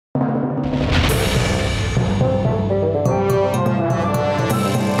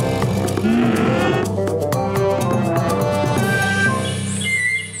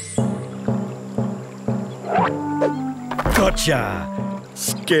Gotcha!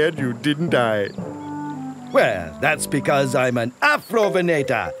 Scared you, didn't I? Well, that's because I'm an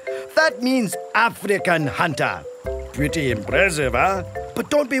Afrovenator. That means African hunter. Pretty impressive, huh?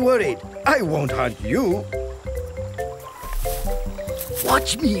 But don't be worried. I won't hunt you.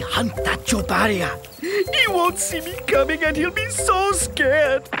 Watch me hunt that Jobaria. He won't see me coming and he'll be so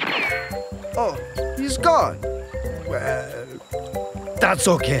scared. Oh, he's gone. Well, that's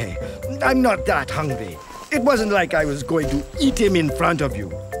okay. I'm not that hungry. It wasn't like I was going to eat him in front of you.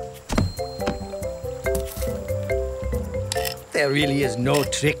 There really is no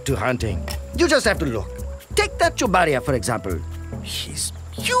trick to hunting. You just have to look. Take that Jobaria, for example. He's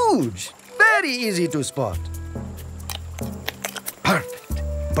huge. Very easy to spot. Perfect.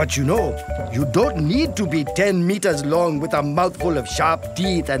 But you know, you don't need to be 10 meters long with a mouthful of sharp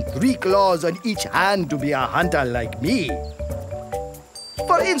teeth and 3 claws on each hand to be a hunter like me.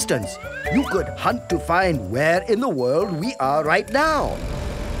 For instance, you could hunt to find where in the world we are right now.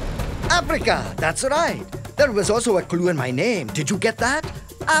 Africa, that's right. There was also a clue in my name. Did you get that?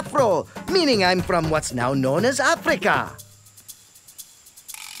 Afro, meaning I'm from what's now known as Africa.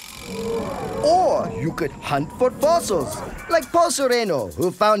 Or you could hunt for fossils, like Paul Sereno,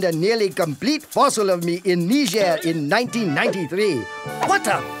 who found a nearly complete fossil of me in Niger in 1993. What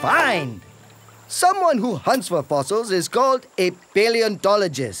a find! Someone who hunts for fossils is called a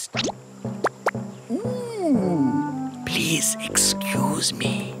paleontologist. Ooh, please excuse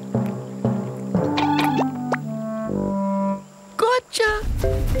me. Gotcha!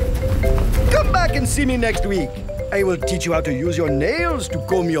 Come back and see me next week. I will teach you how to use your nails to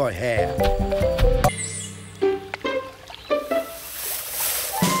comb your hair.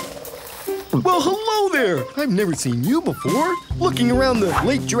 Well, hello there! I've never seen you before. Looking around the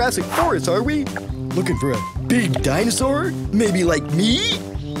late Jurassic Forest, are we? Looking for a big dinosaur? Maybe like me?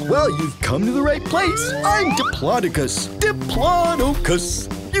 Well, you've come to the right place. I'm Diplodocus. Diplodocus.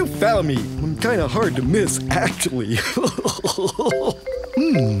 You found me. I'm kind of hard to miss, actually.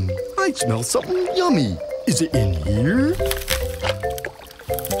 I smell something yummy. Is it in here?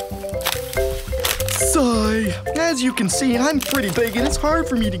 Sigh. As you can see, I'm pretty big and it's hard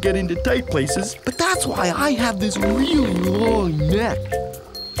for me to get into tight places, but that's why I have this really long neck.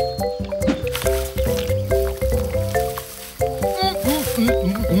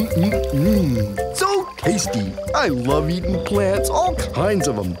 So tasty. I love eating plants, all kinds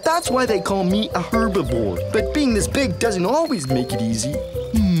of them. That's why they call me a herbivore. But being this big doesn't always make it easy.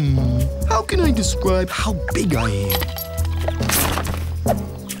 How can I describe how big I am?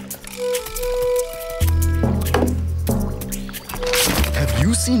 Have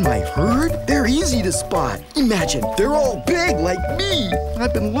you seen my herd? They're easy to spot. Imagine, they're all big like me.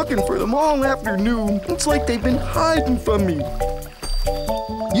 I've been looking for them all afternoon. It's like they've been hiding from me.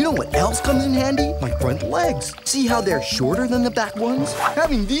 You know what else comes in handy? My front legs. See how they're shorter than the back ones?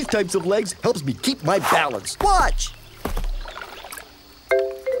 Having these types of legs helps me keep my balance. Watch!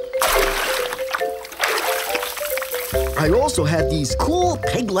 I also have these cool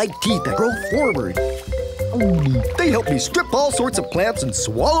peg-like teeth that grow forward. They help me strip all sorts of plants and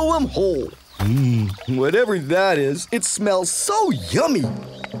swallow them whole. Whatever that is, it smells so yummy.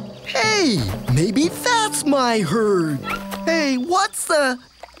 Hey, maybe that's my herd. Hey, what's the...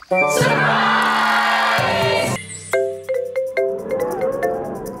 Surprise!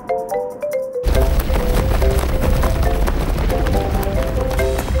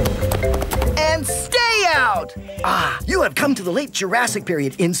 And stay out! You have come to the late Jurassic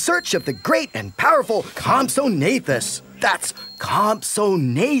period in search of the great and powerful Compsognathus. That's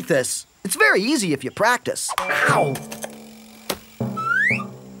Compsognathus. It's very easy if you practice. Ow!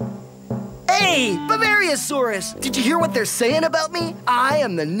 Hey, Marius-Saurus! Did you hear what they're saying about me? I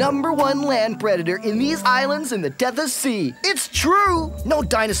am the #1 land predator in these islands in the Tethys Sea. It's true! No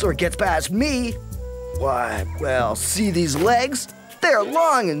dinosaur gets past me. Why, well, see these legs? They're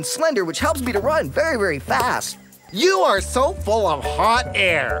long and slender, which helps me to run very, very fast. You are so full of hot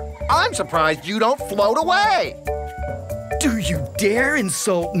air. I'm surprised you don't float away. Do you dare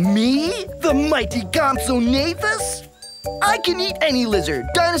insult me, the mighty Compsognathus? I can eat any lizard,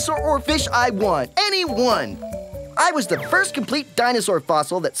 dinosaur, or fish I want. Any one. I was the first complete dinosaur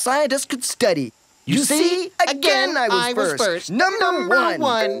fossil that scientists could study. You see? Again, I was first. Number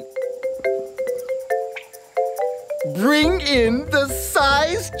one. Bring in the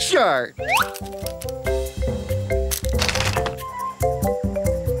size chart.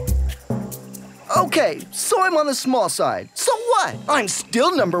 Okay, so I'm on the small side. So what? I'm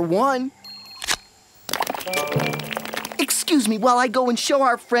still #1. Excuse me while I go and show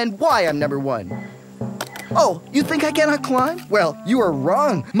our friend why I'm #1. Oh, you think I cannot climb? Well, you are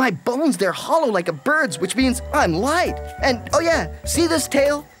wrong. My bones, they're hollow like a bird's, which means I'm light. And, oh yeah, see this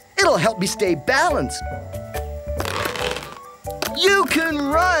tail? It'll help me stay balanced. You can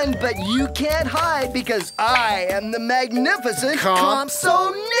run, but you can't hide because I am the magnificent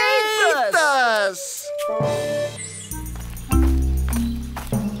Compsognathus!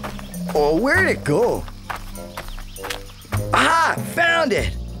 Oh, where'd it go? Aha! Found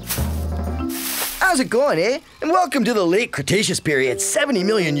it! How's it going, eh? And welcome to the late Cretaceous period, 70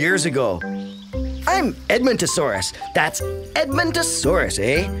 million years ago. I'm Edmontosaurus. That's Edmontosaurus,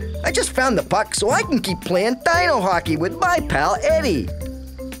 eh? I just found the puck so I can keep playing dino hockey with my pal Eddie.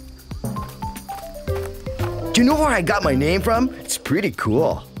 Do you know where I got my name from? It's pretty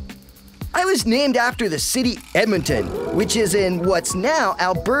cool. I was named after the city Edmonton, which is in what's now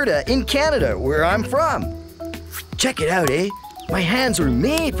Alberta in Canada, where I'm from. Check it out, eh? My hands were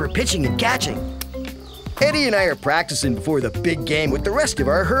made for pitching and catching. Eddie and I are practicing before the big game with the rest of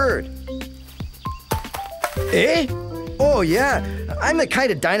our herd. Eh? Oh yeah, I'm the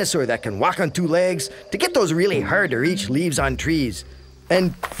kind of dinosaur that can walk on 2 legs to get those really hard to reach leaves on trees.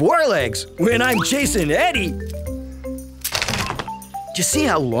 And 4 legs when I'm chasing Eddie. Do you see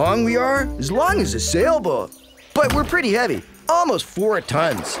how long we are? As long as a sailboat. But we're pretty heavy, almost 4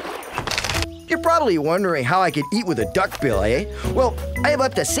 tons. You're probably wondering how I could eat with a duckbill, eh? Well, I have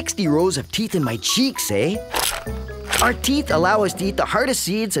up to 60 rows of teeth in my cheeks, eh? Our teeth allow us to eat the hardest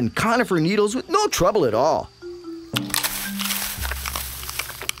seeds and conifer needles with no trouble at all.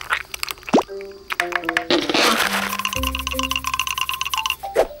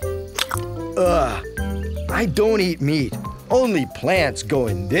 I don't eat meat. Only plants go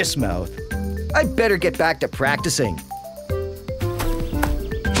in this mouth. I'd better get back to practicing.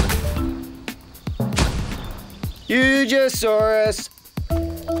 Stegosaurus.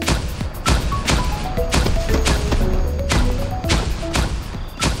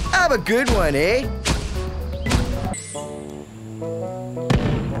 Have a good one, eh?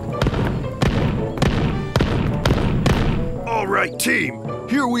 All right, team.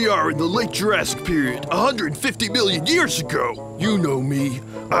 Here we are in the late Jurassic period, 150 million years ago. You know me.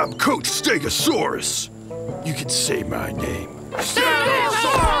 I'm Coach Stegosaurus. You can say my name.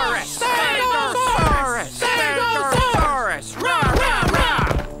 Stegosaurus! Stegosaurus! Stegosaurus! Rah, rah,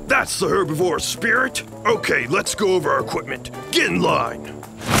 rah! That's the herbivorous spirit. Okay, let's go over our equipment. Get in line.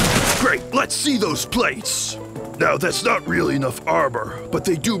 Great, let's see those plates. Now, that's not really enough armor, but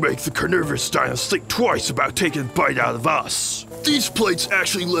they do make the carnivorous dinos think twice about taking a bite out of us. These plates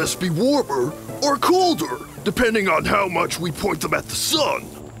actually let us be warmer or colder, depending on how much we point them at the sun.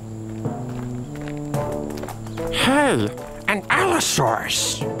 Hey, an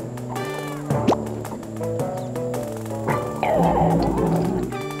Allosaurus!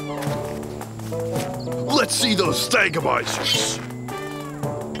 Let's see those Stagomizers.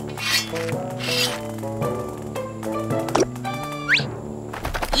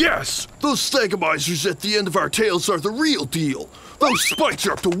 Yes, those Stegomizers at the end of our tails are the real deal. Those spikes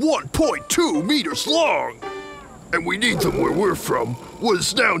are up to 1.2 meters long. And we need them where we're from, what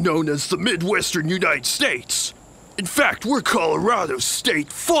is now known as the Midwestern United States. In fact, we're Colorado's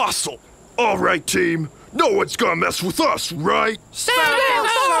state fossil. All right, team, no one's gonna mess with us, right?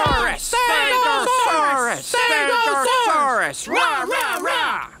 Stegosaurus! Stegosaurus! Stegosaurus! Rah, rah,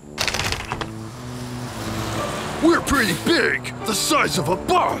 rah! We're pretty big, the size of a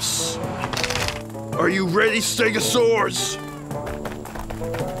bus. Are you ready, Stegosaurs?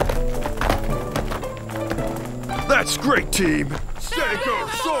 That's great, team.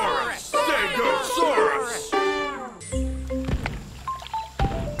 Stegosaurus! Stegosaurus!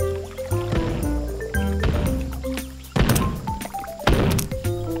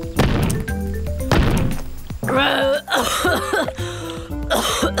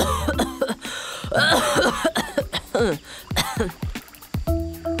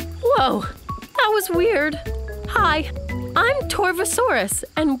 Whoa, that was weird. Hi, I'm Torvosaurus,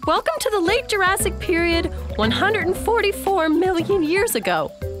 and welcome to the late Jurassic period 144 million years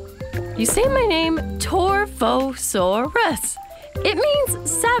ago. You say my name, Torvosaurus. It means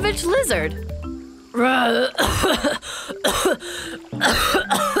savage lizard.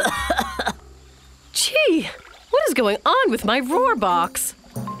 Gee, what is going on with my roar box?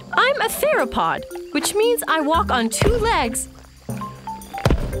 I'm a theropod, which means I walk on 2 legs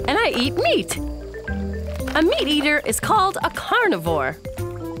and I eat meat. A meat eater is called a carnivore.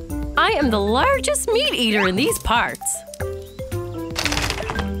 I am the largest meat eater in these parts.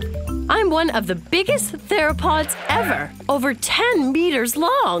 I'm one of the biggest theropods ever, over 10 meters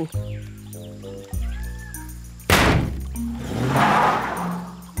long.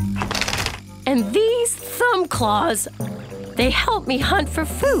 And these thumb claws, they help me hunt for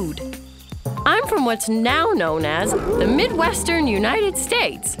food. I'm from what's now known as the Midwestern United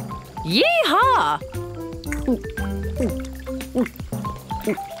States. Yeehaw!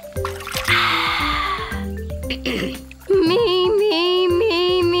 Me, me,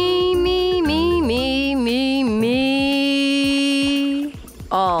 me, me, me, me, me, me, me.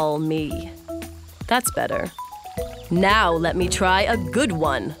 All me. That's better. Now let me try a good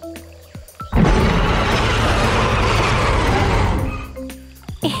one.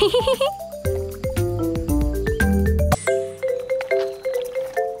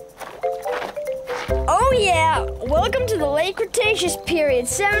 Oh yeah! Welcome to the late Cretaceous period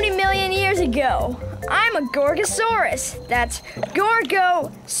 70 million years ago. I'm a Gorgosaurus. That's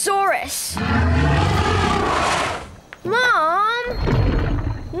Gorgosaurus. Mom!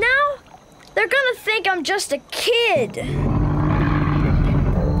 Now they're gonna think I'm just a kid.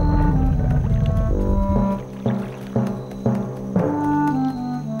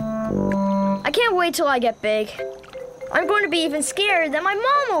 I can't wait till I get big. I'm going to be even scarier than my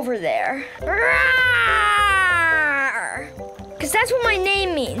mom over there. Because that's what my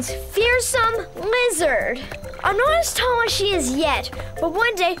name means, fearsome lizard. I'm not as tall as she is yet, but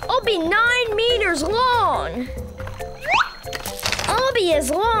one day I'll be 9 meters long. I'll be as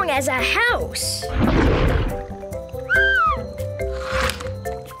long as a house.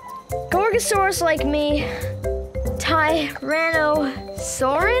 Gorgosaurus like me,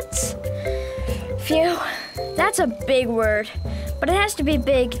 Tyrannosaurus? Phew, that's a big word, but it has to be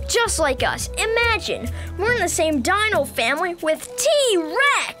big just like us. Imagine, we're in the same dino family with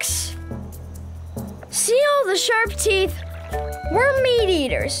T-Rex. See all the sharp teeth? We're meat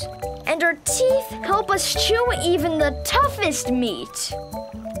eaters, and our teeth help us chew even the toughest meat.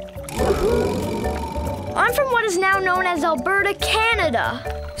 I'm from what is now known as Alberta, Canada.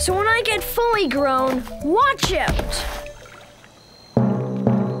 So when I get fully grown, watch out.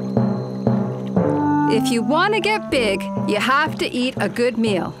 If you want to get big, you have to eat a good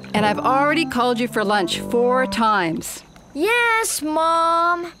meal. And I've already called you for lunch 4 times. Yes,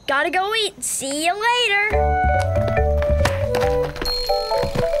 Mom. Gotta go eat. See you later.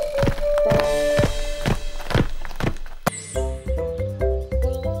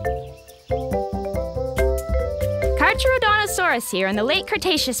 Dinosaurus here in the late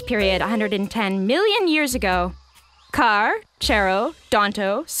Cretaceous period 110 million years ago.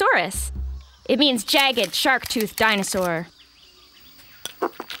 Dontosaurus. It means jagged, shark-toothed dinosaur.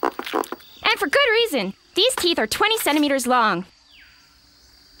 And for good reason. These teeth are 20 centimeters long.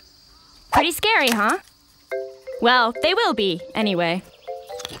 Pretty scary, huh? Well, they will be, anyway.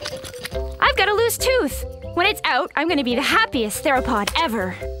 I've got a loose tooth. When it's out, I'm going to be the happiest theropod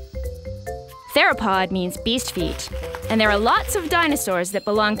ever. Theropod means beast feet, and there are lots of dinosaurs that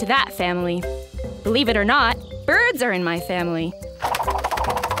belong to that family. Believe it or not, birds are in my family.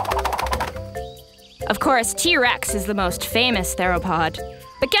 Of course, T-Rex is the most famous theropod.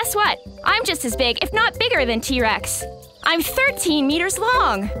 But guess what? I'm just as big, if not bigger than T-Rex. I'm 13 meters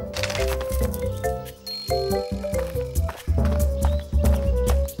long.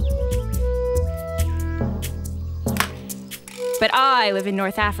 But I live in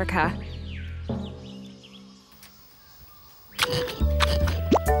North Africa.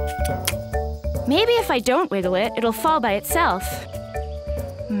 Maybe if I don't wiggle it, it'll fall by itself.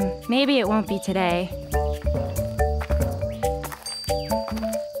 Maybe it won't be today.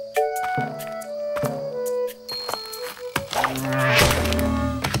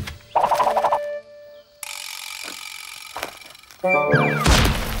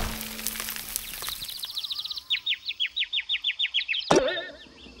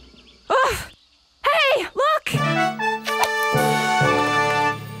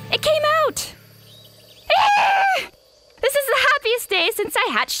 Since I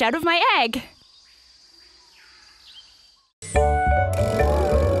hatched out of my egg.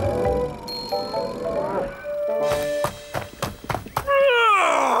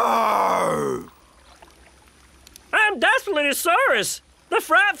 I'm Ankylosaurus, the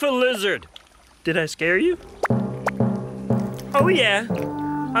frightful lizard. Did I scare you? Oh yeah,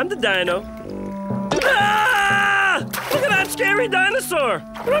 I'm the Dino. Ah! Look at that scary dinosaur!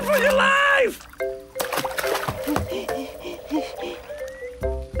 Run for your life!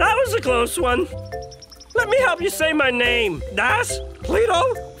 That was a close one. Let me help you say my name. Das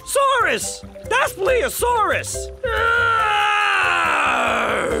Plesiosaurus. Das Plesiosaurus.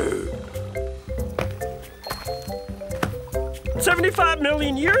 75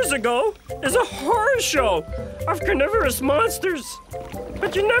 million years ago is a horror show of carnivorous monsters.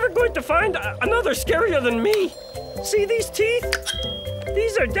 But you're never going to find another scarier than me. See these teeth?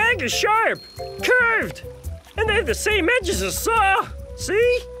 These are dagger sharp, curved, and they have the same edges as saw.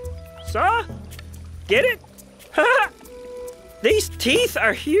 See? Saw? Get it? Ha! These teeth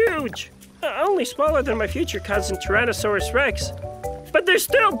are huge. Only smaller than my future cousin Tyrannosaurus Rex. But they're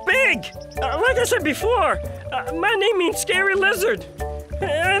still big! Like I said before, my name means scary lizard.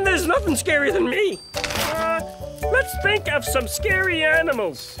 And there's nothing scarier than me. Let's think of some scary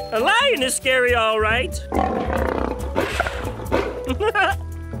animals. A lion is scary, all right.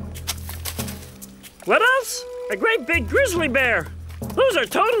 What else? A great big grizzly bear. Those are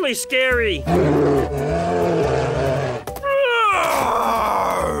totally scary.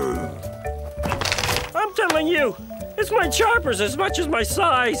 I'm telling you, it's my choppers as much as my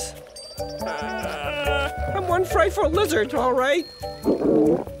size. I'm one frightful lizard, all right.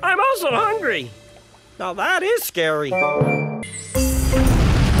 I'm also hungry. Now that is scary.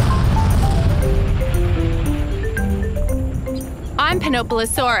 I'm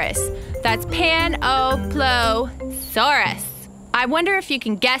Ankylosaurus. That's Pan-O-Plo-Saurus. I wonder if you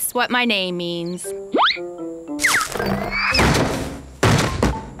can guess what my name means.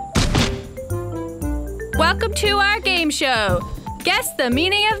 Welcome to our game show. Guess the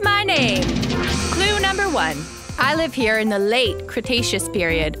meaning of my name. Clue number 1. I live here in the late Cretaceous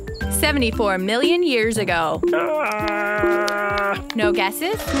period, 74 million years ago. No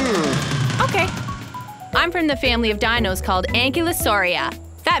guesses? Okay. I'm from the family of dinos called Ankylosauria.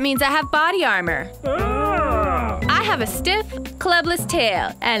 That means I have body armor. I have a stiff, clubless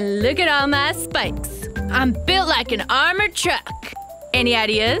tail, and look at all my spikes. I'm built like an armored truck. Any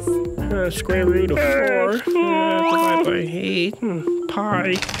ideas? Square root of 4, divided by 8,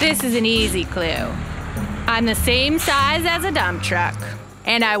 pi. This is an easy clue. I'm the same size as a dump truck,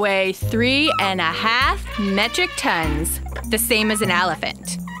 and I weigh 3.5 metric tons, the same as an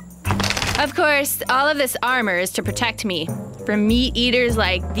elephant. Of course, all of this armor is to protect me from meat eaters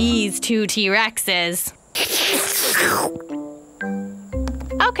like these 2 T-Rexes.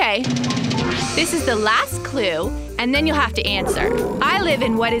 Okay, this is the last clue, and then you'll have to answer. I live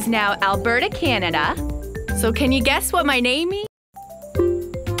in what is now Alberta, Canada. So can you guess what my name means?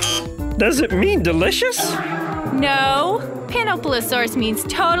 Does it mean delicious? No. Panoplosaurus means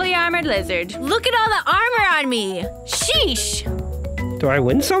totally armored lizard. Look at all the armor on me. Sheesh. Do I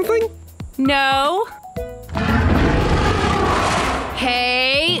win something? No.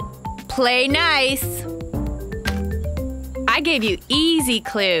 Hey, play nice. I gave you easy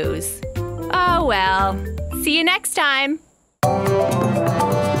clues. Oh well. See you next time.